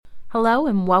Hello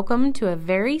and welcome to a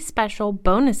very special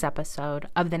bonus episode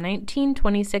of the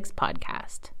 1926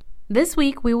 podcast. This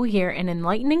week we will hear an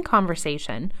enlightening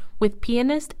conversation with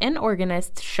pianist and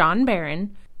organist Sean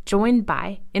Barron, joined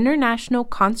by international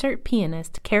concert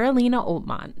pianist Carolina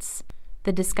Oltmans.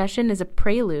 The discussion is a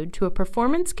prelude to a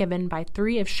performance given by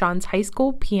three of Sean's high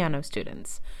school piano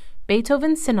students.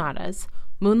 Beethoven's Sonatas,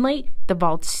 Moonlight, the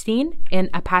Waldstein, and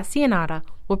Appassionata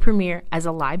will premiere as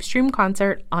a live stream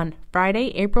concert on Friday,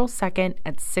 April 2nd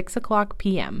at 6 o'clock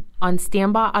p.m. on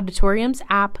Standby Auditorium's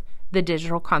app, The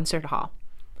Digital Concert Hall.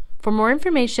 For more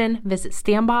information, visit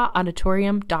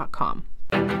standbyauditorium.com.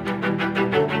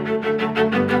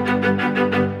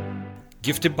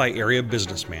 Gifted by area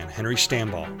businessman Henry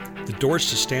Stambaugh, the doors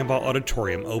to Stambaugh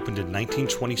Auditorium opened in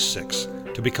 1926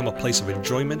 to become a place of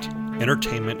enjoyment,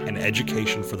 entertainment, and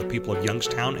education for the people of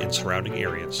Youngstown and surrounding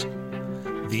areas.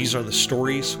 These are the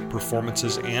stories,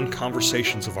 performances, and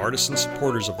conversations of artists and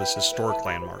supporters of this historic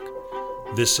landmark.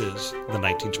 This is the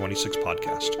 1926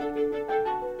 podcast.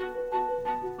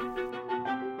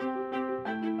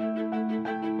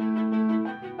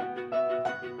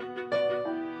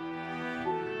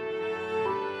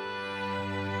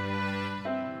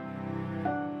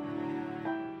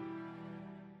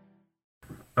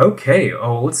 Okay,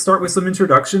 let's start with some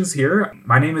introductions here.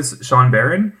 My name is Sean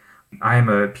Barron. I am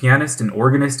a pianist and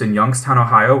organist in Youngstown,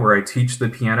 Ohio, where I teach the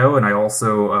piano, and I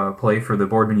also play for the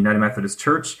Boardman United Methodist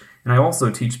Church, and I also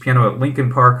teach piano at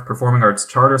Lincoln Park Performing Arts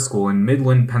Charter School in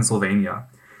Midland, Pennsylvania.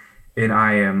 And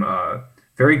I am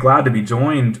very glad to be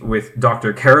joined with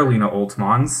Dr. Carolina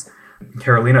Oltmans.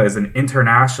 Carolina is an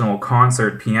international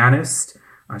concert pianist.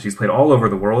 She's played all over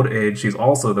the world, and she's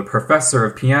also the professor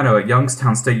of piano at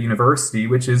Youngstown State University,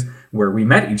 which is where we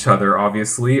met each other,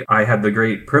 obviously. I had the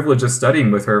great privilege of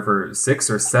studying with her for 6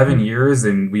 or 7 years,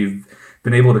 and we've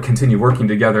been able to continue working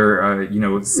together,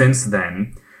 since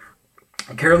then.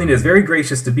 Carolina is very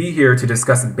gracious to be here to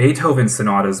discuss Beethoven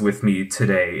sonatas with me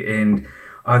today, and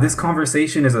this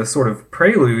conversation is a sort of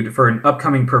prelude for an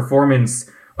upcoming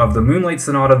performance of the Moonlight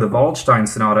Sonata, the Waldstein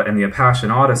Sonata, and the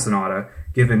Appassionata Sonata,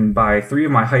 given by three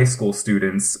of my high school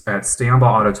students at Standby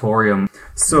Auditorium.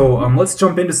 So let's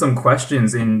jump into some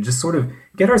questions and just sort of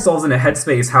get ourselves in a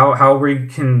headspace how we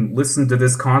can listen to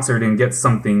this concert and get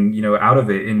something, out of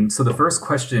it. And so the first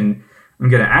question I'm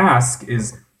going to ask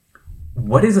is,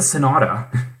 what is a sonata?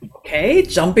 Okay,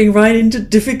 jumping right into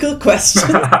difficult questions.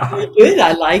 Good,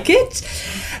 I like it.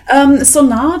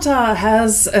 Sonata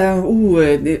has a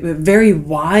very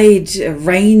wide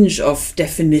range of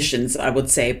definitions, I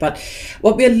would say. But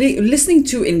what we're listening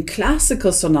to in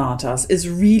classical sonatas is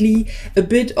really a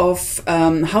bit of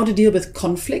how to deal with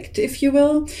conflict, if you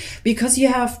will, because you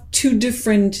have two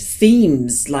different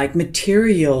themes, like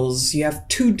materials. You have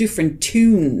two different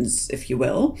tunes, if you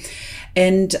will.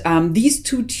 And these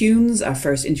two tunes are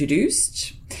first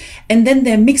introduced, and then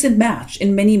they're mix and match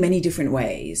in many, many different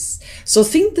ways. So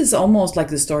think this almost like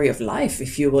the story of life,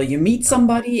 if you will. You meet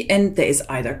somebody and there is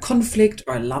either conflict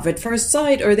or love at first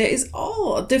sight, or there is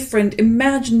all different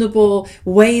imaginable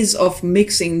ways of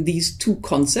mixing these two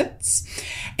concepts.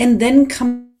 And then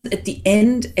come at the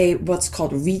end a what's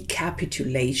called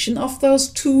recapitulation of those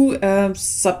two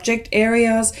subject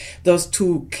areas, those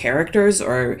two characters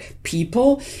or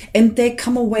people, and they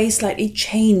come away slightly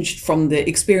changed from the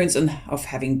experience of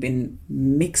having been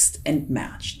mixed and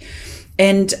matched.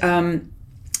 And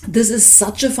this is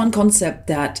such a fun concept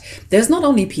that there's not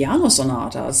only piano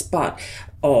sonatas, but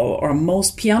or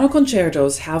most piano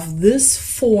concertos have this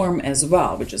form as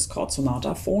well, which is called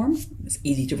sonata form. It's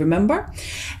easy to remember.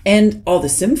 And all the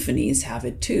symphonies have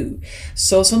it too.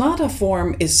 So sonata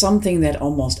form is something that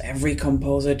almost every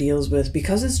composer deals with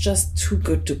because it's just too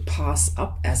good to pass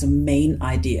up as a main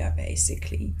idea,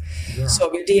 basically. Yeah. So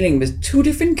we're dealing with two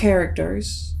different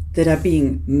characters that are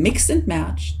being mixed and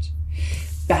matched,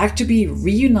 back to be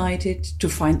reunited to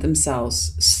find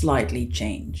themselves slightly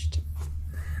changed.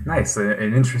 Nice,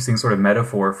 an interesting sort of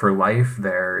metaphor for life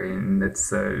there. And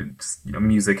it's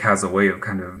music has a way of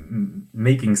kind of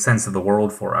making sense of the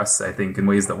world for us, I think, in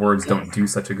ways that words don't do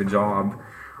such a good job.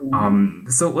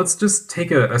 So let's just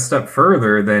take a step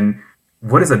further then.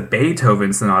 What is a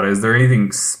Beethoven sonata? Is there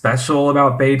anything special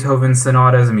about Beethoven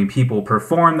sonatas? I mean, people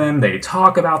perform them, they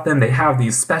talk about them, they have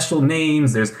these special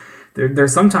names. They're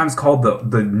sometimes called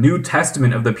the New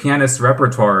Testament of the pianist's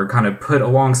repertoire, kind of put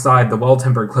alongside the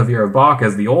Well-Tempered Clavier of Bach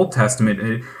as the Old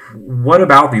Testament. What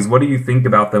about these? What do you think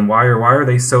about them? Why are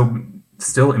they so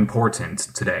still important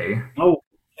today? Oh,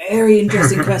 very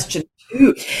interesting question.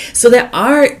 do. So there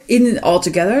are in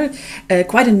altogether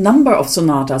quite a number of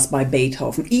sonatas by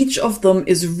Beethoven. Each of them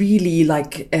is really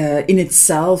like in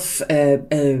itself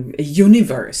a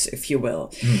universe, if you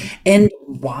will. And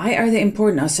why are they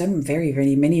important? There are some very,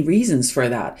 very many reasons for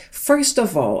that. First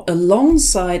of all,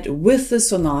 alongside with the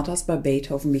sonatas by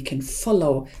Beethoven, we can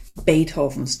follow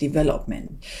Beethoven's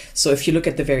development. So if you look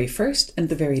at the very first and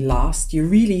the very last, you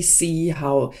really see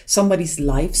how somebody's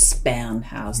lifespan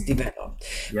has developed.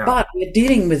 Yeah. But we're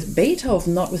dealing with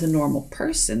Beethoven, not with a normal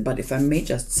person, but if I may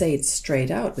just say it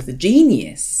straight out, with a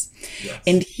genius. Yes.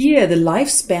 And here the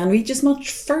lifespan reaches much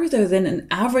further than an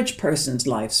average person's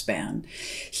lifespan.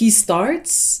 He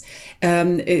starts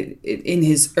in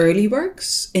his early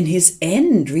works, and his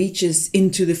end reaches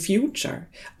into the future,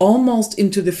 almost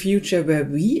into the future where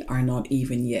we are not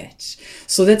even yet.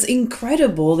 So that's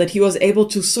incredible that he was able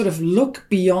to sort of look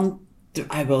beyond,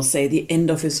 I will say, the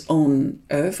end of his own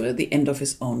oeuvre, the end of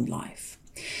his own life.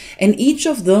 And each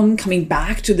of them, coming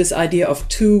back to this idea of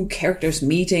two characters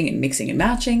meeting and mixing and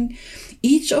matching,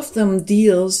 each of them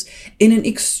deals in an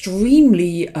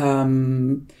extremely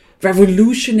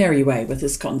revolutionary way with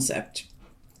this concept.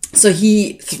 So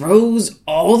he throws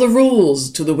all the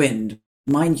rules to the wind.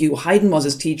 Mind you, Haydn was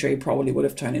his teacher. He probably would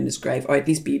have turned in his grave, or at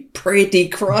least be pretty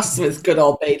cross with good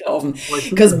old Beethoven.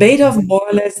 Because Beethoven more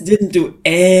or less didn't do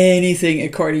anything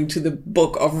according to the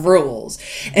book of rules.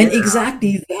 And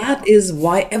exactly that is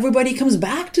why everybody comes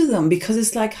back to them. Because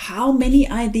it's like, how many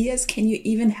ideas can you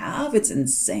even have? It's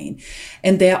insane.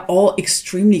 And they're all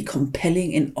extremely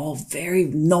compelling and all very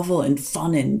novel and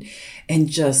fun and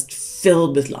just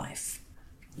filled with life.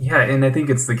 Yeah, and I think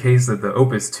it's the case that the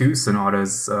Opus 2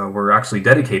 sonatas were actually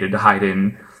dedicated to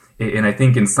Haydn, and I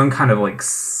think in some kind of like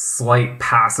slight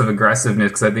passive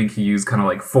aggressiveness, because I think he used kind of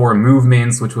like 4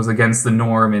 movements, which was against the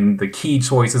norm, and the key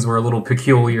choices were a little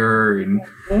peculiar, and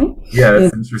yeah,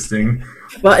 it's interesting.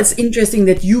 Well, it's interesting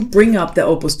that you bring up the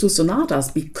Opus 2 sonatas,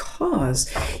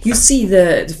 because you see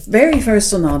the very first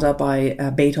sonata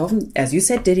by Beethoven, as you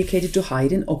said, dedicated to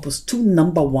Haydn, Opus 2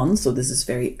 number 1. So this is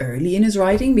very early in his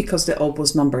writing, because the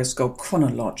opus numbers go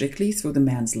chronologically through the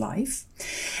man's life,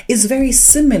 is very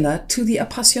similar to the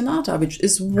Appassionata, which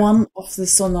is one of the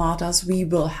sonatas we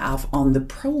will have on the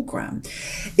program.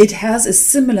 It has a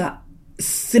similar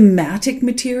thematic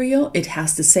material. It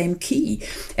has the same key.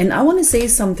 And I want to say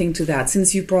something to that,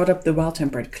 since you brought up the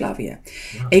well-tempered clavier.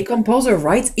 Yeah. A composer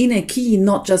writes in a key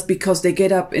not just because they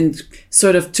get up and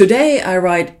sort of, today I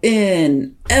write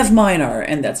in F minor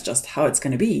and that's just how it's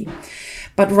going to be.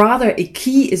 But rather a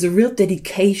key is a real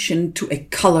dedication to a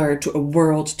color, to a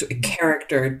world, to a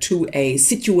character, to a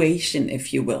situation,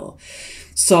 if you will.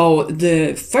 So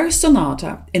the first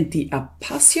sonata and the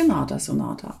Appassionata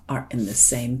sonata are in the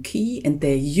same key, and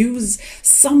they use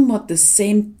somewhat the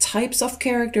same types of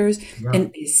characters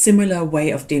and a similar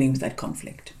way of dealing with that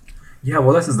conflict. Yeah,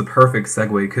 well, this is the perfect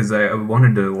segue, because I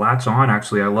wanted to latch on,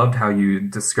 actually. I loved how you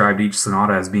described each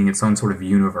sonata as being its own sort of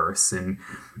universe. And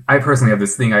I personally have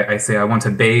this thing, I say I want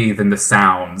to bathe in the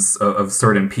sounds of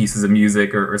certain pieces of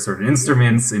music or certain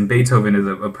instruments. And Beethoven is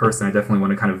a person I definitely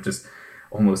want to kind of just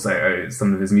almost,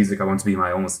 some of his music, I want to be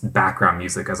my almost background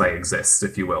music as I exist,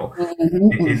 if you will.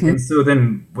 And so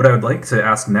then what I would like to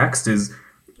ask next is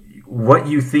what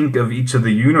you think of each of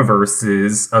the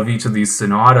universes of each of these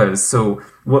sonatas. So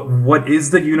what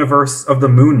is the universe of the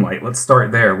Moonlight? Let's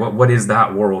start there. What is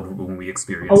that world when we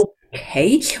experience it?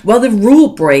 Okay. Well, the rule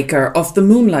breaker of the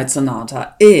Moonlight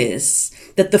Sonata is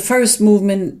that the first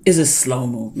movement is a slow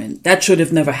movement. That should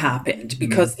have never happened,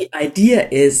 because the idea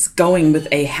is going with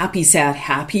a happy, sad,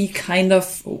 happy kind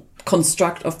of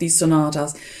construct of these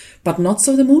sonatas, but not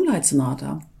so the Moonlight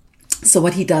Sonata. So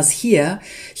what he does here,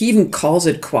 he even calls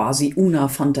it quasi una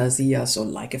fantasia, so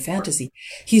like a fantasy.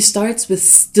 He starts with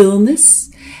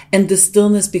stillness, and the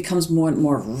stillness becomes more and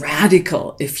more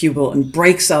radical, if you will, and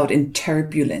breaks out in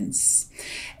turbulence.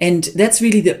 And that's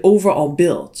really the overall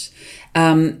build.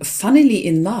 Funnily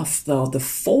enough, though, the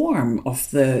form of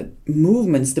the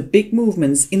movements, the big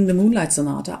movements in the Moonlight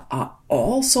Sonata are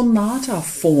all sonata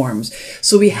forms.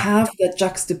 So we have that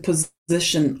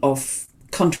juxtaposition of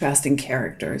contrasting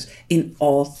characters in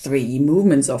all 3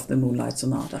 movements of the Moonlight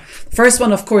Sonata. First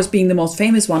one, of course, being the most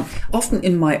famous one, often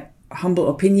in my humble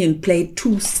opinion, played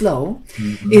too slow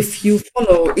if you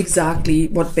follow exactly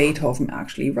what Beethoven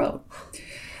actually wrote.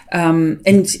 And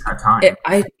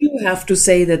I do have to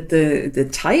say that the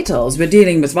titles, we're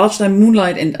dealing with Waldstein,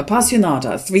 Moonlight, and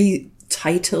Appassionata, 3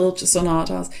 titled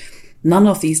sonatas. None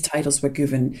of these titles were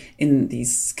given in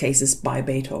these cases by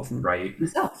Beethoven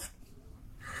himself.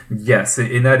 Yes,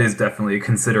 and that is definitely a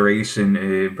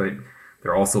consideration, but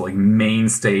they're also like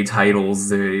mainstay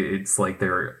titles. It's like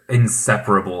they're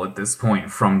inseparable at this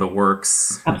point from the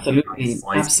works. Absolutely,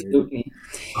 Sliced it. absolutely.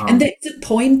 And there's a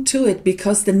point to it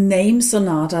because the name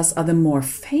sonatas are the more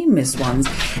famous ones,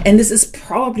 and this is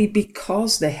probably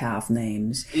because they have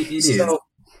names. It is.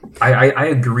 I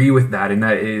agree with that, in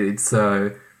that it's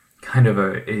kind of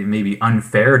it may be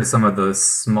unfair to some of the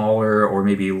smaller or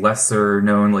maybe lesser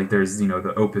known, like there's,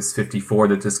 the Opus 54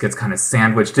 that just gets kind of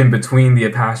sandwiched in between the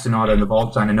Appassionata and the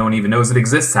Waldstein, and no one even knows it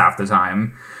exists half the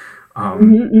time.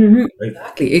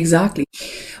 Exactly.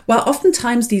 Well,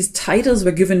 oftentimes these titles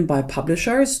were given by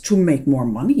publishers to make more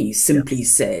money, simply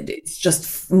said. It's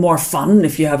just more fun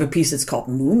if you have a piece that's called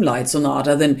Moonlight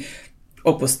Sonata than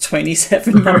Opus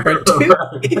 27 number 2.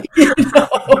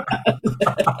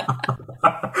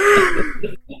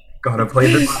 Gotta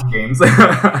play the fun games. To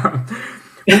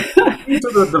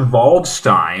the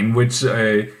Waldstein, which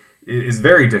is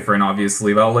very different,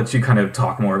 obviously, but I'll let you kind of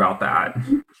talk more about that.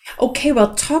 Okay,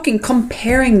 well,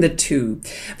 comparing the two.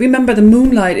 Remember, the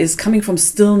Moonlight is coming from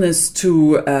stillness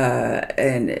to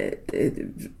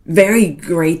very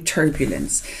great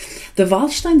turbulence. The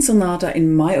Waldstein Sonata,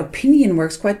 in my opinion,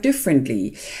 works quite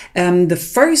differently. The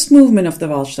first movement of the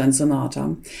Waldstein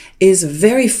Sonata is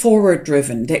very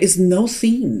forward-driven. There is no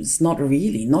themes, not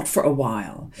really, not for a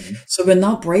while. So we're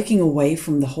now breaking away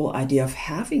from the whole idea of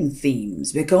having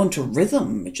themes. We're going to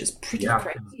rhythm, which is pretty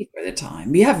crazy for the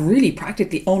time. We have really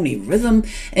practically only rhythm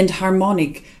and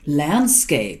harmonic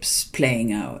landscapes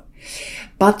playing out.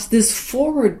 But this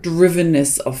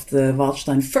forward-drivenness of the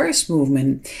Waldstein first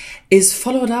movement is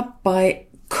followed up by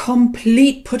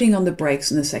complete putting on the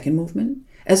brakes in the second movement,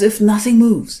 as if nothing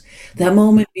moves. That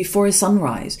moment before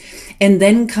sunrise. And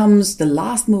then comes the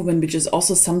last movement, which is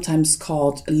also sometimes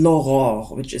called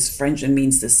l'aurore, which is French and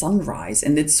means the sunrise.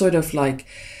 And it's sort of like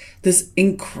this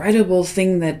incredible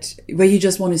thing where you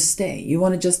just want to stay. You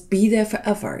want to just be there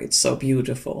forever. It's so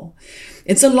beautiful.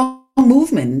 It's a long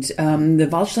movement. The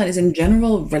Waldstein is in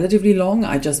general relatively long.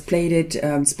 I just played it.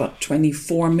 It's about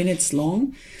 24 minutes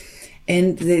long.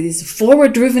 And there is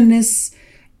forward drivenness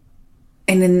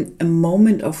and then a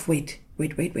moment of wait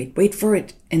for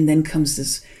it. And then comes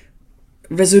this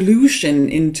resolution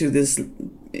into this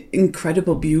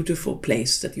incredible, beautiful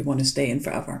place that you want to stay in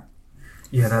forever.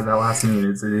 Yeah, that last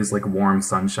minute, it is like warm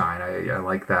sunshine. I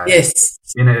like that. Yes.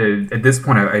 At this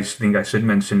point, I think I should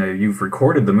mention you've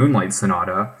recorded the Moonlight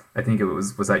Sonata. I think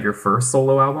was that your first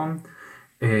solo album?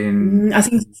 I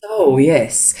think so,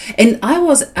 yes. And I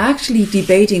was actually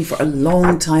debating for a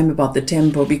long time about the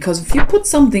tempo, because if you put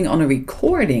something on a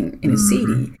recording in a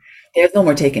CD, there's no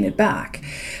more taking it back.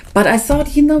 But I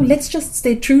thought, let's just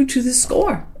stay true to the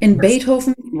score. And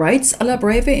Beethoven writes alla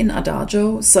breve in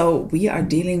adagio, so we are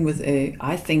dealing with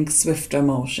I think, swifter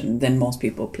motion than most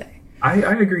people play. I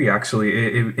agree,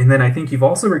 actually. And then I think you've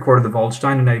also recorded the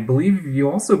Waldstein, and I believe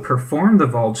you also performed the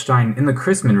Waldstein in the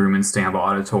Christman Room in Stambaugh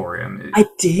Auditorium. I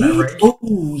did? Right?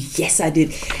 Oh, yes, I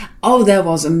did. Oh, that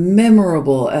was a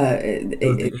memorable... the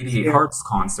 88 Hearts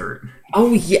concert.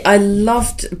 Oh, yeah, I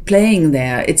loved playing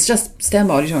there. It's just,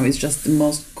 Stambaugh Auditorium is just the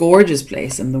most gorgeous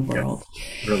place in the world.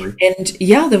 Yes, really. And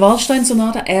yeah, the Waldstein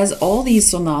Sonata, as all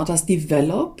these sonatas,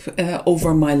 develop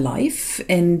over my life.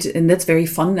 And that's very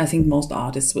fun. I think most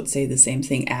artists would say the same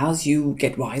thing. As you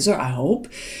get wiser, I hope,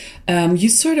 you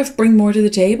sort of bring more to the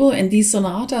table. And these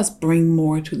sonatas bring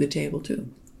more to the table too.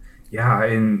 Yeah,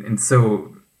 and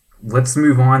so... let's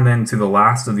move on then to the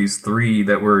last of these three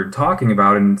that we're talking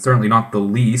about, and certainly not the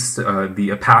least, the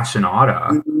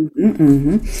Appassionata.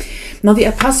 Now, the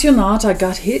Appassionata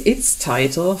got its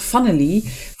title, funnily,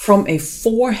 from a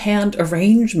four-hand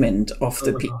arrangement of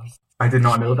the piece. I did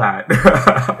not know that.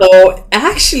 So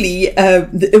actually,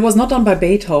 it was not done by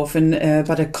Beethoven,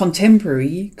 but a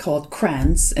contemporary called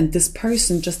Kranz. And this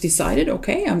person just decided,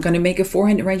 okay, I'm going to make a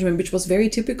four-hand arrangement, which was very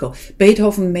typical.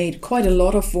 Beethoven made quite a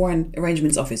lot of four-hand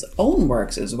arrangements of his own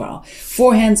works as well.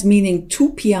 Four hands meaning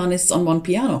two pianists on one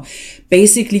piano.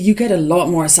 Basically, you get a lot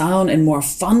more sound and more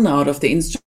fun out of the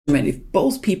instrument if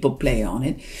both people play on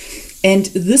it. And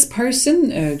this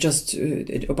person, just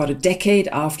about a decade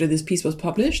after this piece was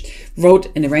published, wrote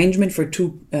an arrangement for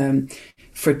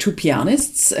two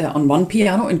pianists on one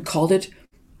piano and called it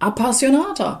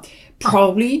Appassionata,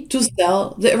 probably to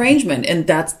sell the arrangement. And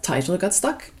that title got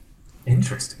stuck.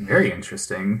 Interesting. Very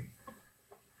interesting.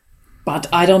 But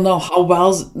I don't know how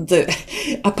well the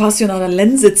Appassionata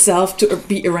lends itself to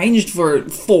be arranged for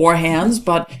four hands,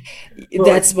 but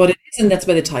that's what it is, and that's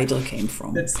where the title came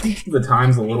from. That speaks to the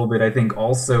times a little bit, I think,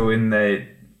 also in that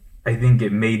I think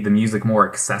it made the music more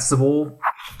accessible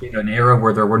in an era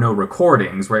where there were no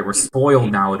recordings, right? We're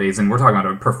spoiled nowadays, and we're talking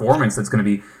about a performance that's going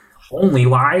to be only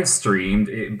live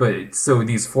streamed. But so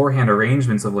these forehand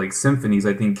arrangements of like symphonies,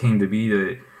 I think, came to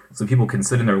be so people can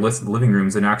sit in their living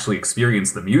rooms and actually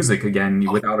experience the music again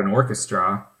without an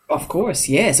orchestra. Of course,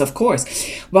 yes, of course.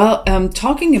 Well,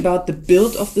 talking about the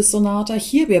build of the sonata,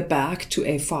 here we're back to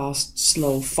a fast,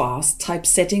 slow, fast type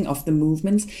setting of the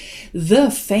movements.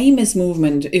 The famous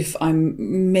movement, if I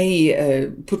may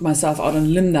put myself out on a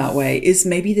limb that way, is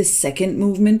maybe the second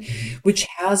movement, which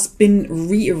has been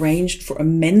rearranged for a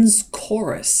men's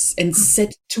chorus and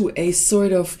set to a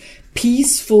sort of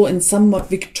peaceful and somewhat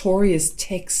victorious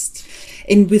text.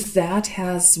 And with that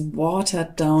has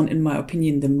watered down, in my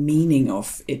opinion, the meaning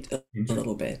of it a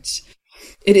little bit.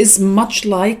 It is much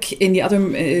like in the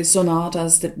other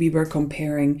sonatas that we were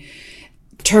comparing,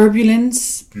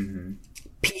 turbulence,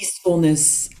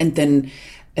 peacefulness, and then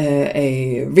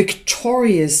a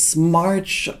victorious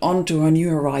march onto new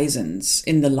horizons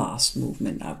in the last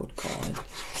movement, I would call it.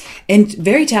 And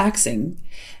very taxing,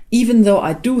 even though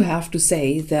I do have to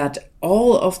say that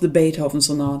all of the Beethoven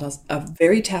sonatas are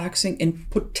very taxing and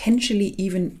potentially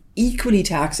even equally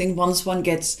taxing once one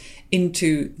gets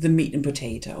into the meat and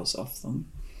potatoes of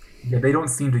them. Yeah, they don't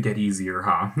seem to get easier,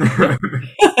 huh?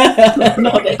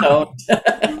 No, they don't.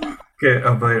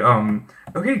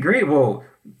 Okay, great. Well,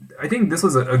 I think this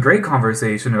was a great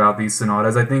conversation about these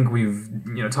sonatas. I think we've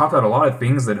talked about a lot of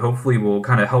things that hopefully will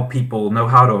kind of help people know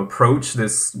how to approach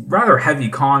this rather heavy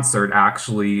concert,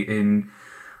 actually,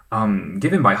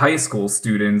 given by high school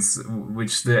students,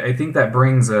 which I think that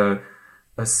brings a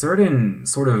certain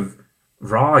sort of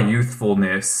raw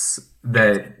youthfulness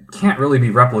that can't really be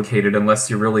replicated unless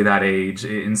you're really that age.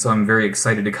 And so I'm very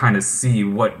excited to kind of see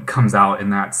what comes out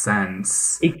in that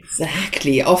sense.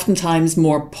 Exactly. Oftentimes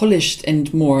more polished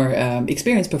and more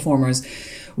experienced performers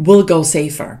will go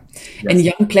safer. Yes. And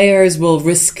young players will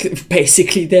risk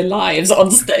basically their lives on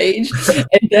stage.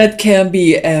 And that can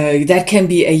be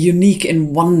a unique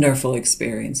and wonderful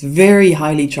experience. Very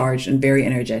highly charged and very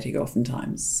energetic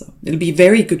oftentimes. So it'll be a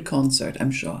very good concert,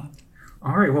 I'm sure.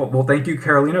 All right. Well, thank you,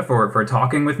 Carolina, for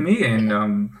talking with me,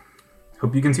 and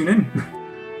hope you can tune in.